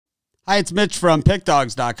Hi, it's Mitch from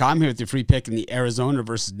PickDawgz.com here with your free pick in the Arizona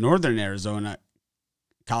versus Northern Arizona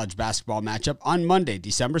college basketball matchup on Monday,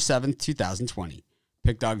 December 7th, 2020.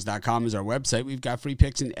 PickDawgz.com is our website. We've got free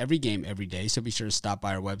picks in every game every day, so be sure to stop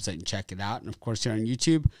by our website and check it out. And, of course, here on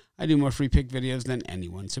YouTube, I do more free pick videos than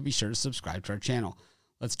anyone, so be sure to subscribe to our channel.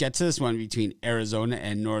 Let's get to this one between Arizona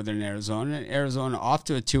and Northern Arizona. Arizona off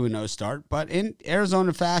to a 2-0 start, but in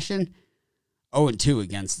Arizona fashion, 0-2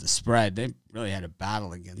 against the spread. They really had a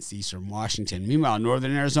battle against Eastern Washington. Meanwhile,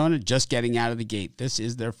 Northern Arizona just getting out of the gate. This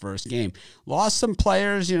is their first game. Lost some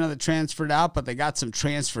players, that transferred out, but they got some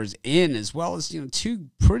transfers in as well as, two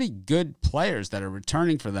pretty good players that are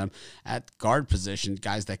returning for them at guard position,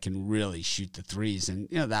 guys that can really shoot the threes. And,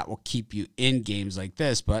 that will keep you in games like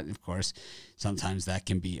this. But, of course, sometimes that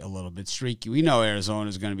can be a little bit streaky. We know Arizona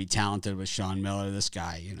is going to be talented with Sean Miller. This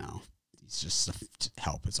guy, it's just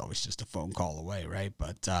help. It's always just a phone call away, right?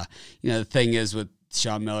 But, the thing is with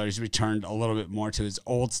Sean Miller, he's returned a little bit more to his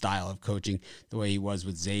old style of coaching, the way he was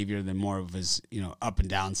with Xavier, than more of his, up and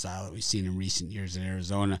down style that we've seen in recent years in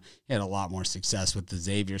Arizona. He had a lot more success with the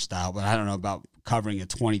Xavier style, but I don't know about covering a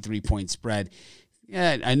 23-point spread.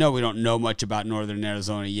 Yeah, I know we don't know much about Northern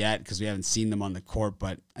Arizona yet because we haven't seen them on the court,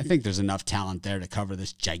 but I think there's enough talent there to cover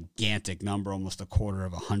this gigantic number, almost a quarter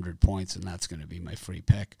of 100 points, and that's going to be my free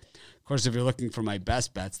pick. Of course, if you're looking for my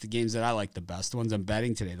best bets, the games that I like the best, the ones I'm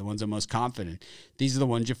betting today, the ones I'm most confident, these are the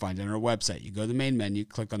ones you find on our website. You go to the main menu,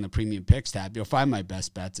 click on the Premium Picks tab, you'll find my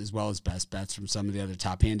best bets as well as best bets from some of the other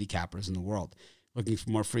top handicappers in the world. Looking for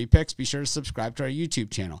more free picks? Be sure to subscribe to our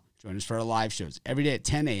YouTube channel. Join us for our live shows every day at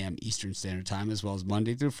 10 a.m. Eastern Standard Time, as well as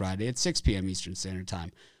Monday through Friday at 6 p.m. Eastern Standard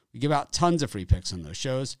Time. We give out tons of free picks on those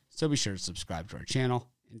shows, so be sure to subscribe to our channel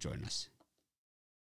and join us.